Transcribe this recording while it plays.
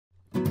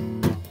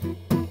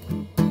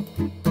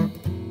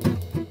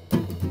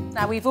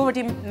Now, we've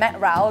already met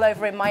Raul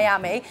over in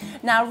Miami.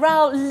 Now,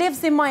 Raul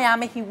lives in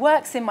Miami, he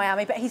works in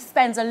Miami, but he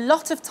spends a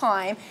lot of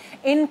time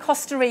in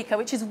Costa Rica,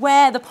 which is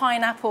where the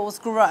pineapples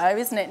grow,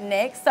 isn't it,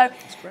 Nick? So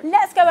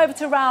let's go over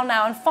to Raul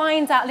now and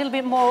find out a little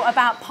bit more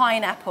about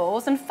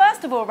pineapples. And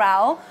first of all,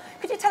 Raul,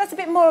 could you tell us a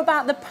bit more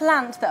about the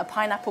plant that a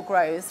pineapple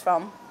grows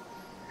from?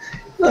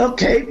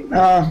 Okay.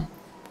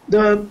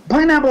 The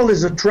pineapple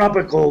is a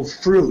tropical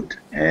fruit,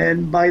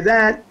 and by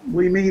that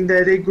we mean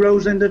that it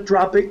grows in the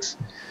tropics.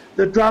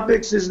 The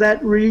tropics is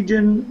that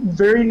region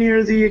very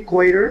near the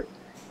equator.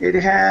 It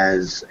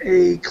has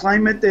a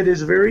climate that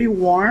is very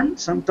warm,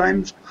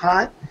 sometimes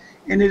hot,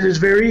 and it is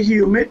very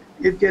humid.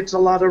 It gets a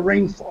lot of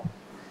rainfall.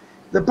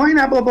 The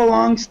pineapple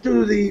belongs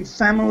to the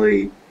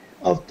family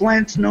of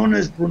plants known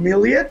as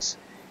bromeliads.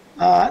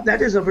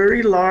 That is a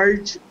very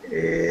large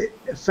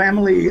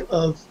family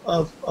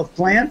of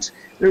plants.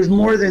 There's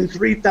more than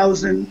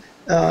 3,000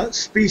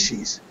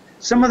 species.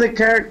 Some of the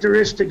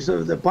characteristics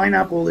of the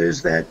pineapple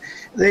is that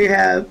they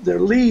have their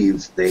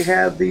leaves, they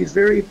have these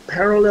very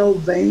parallel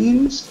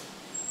veins,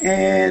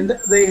 and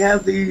they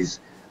have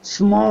these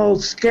small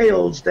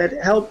scales that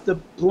help the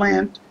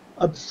plant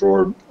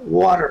absorb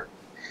water.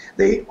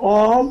 They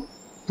all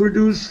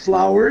produce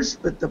flowers,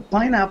 but the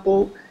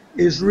pineapple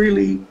is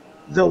really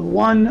the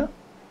one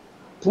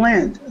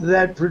plant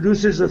that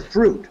produces a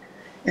fruit.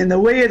 And the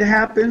way it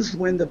happens,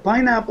 when the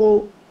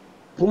pineapple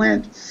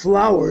plant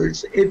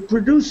flowers, it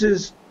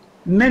produces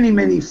many,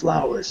 many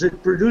flowers.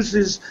 It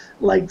produces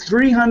like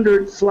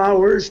 300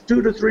 flowers,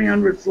 200 to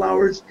 300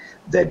 flowers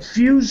that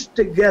fuse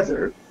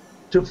together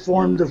to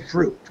form the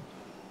fruit.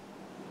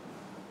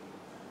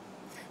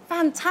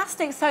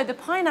 Fantastic. So the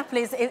pineapple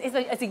is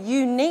a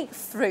unique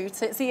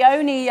fruit. It's the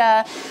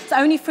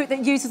only fruit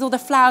that uses all the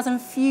flowers and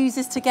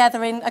fuses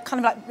together in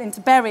kind of like into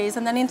berries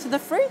and then into the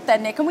fruit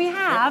then, Nick. And we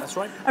have that's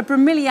right. a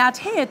bromeliad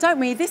here, don't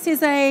we? This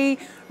is a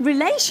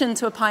relation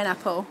to a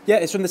pineapple. Yeah,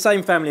 it's from the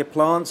same family of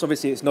plants.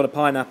 Obviously, it's not a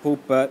pineapple,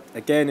 but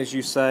again, as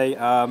you say,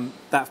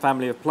 that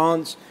family of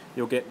plants,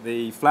 you'll get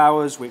the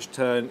flowers, which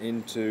turn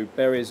into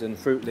berries and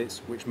fruitlets,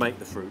 which make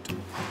the fruit.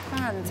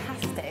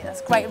 Fantastic.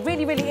 That's great.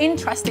 Really, really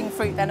interesting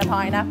fruit then, a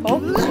pineapple.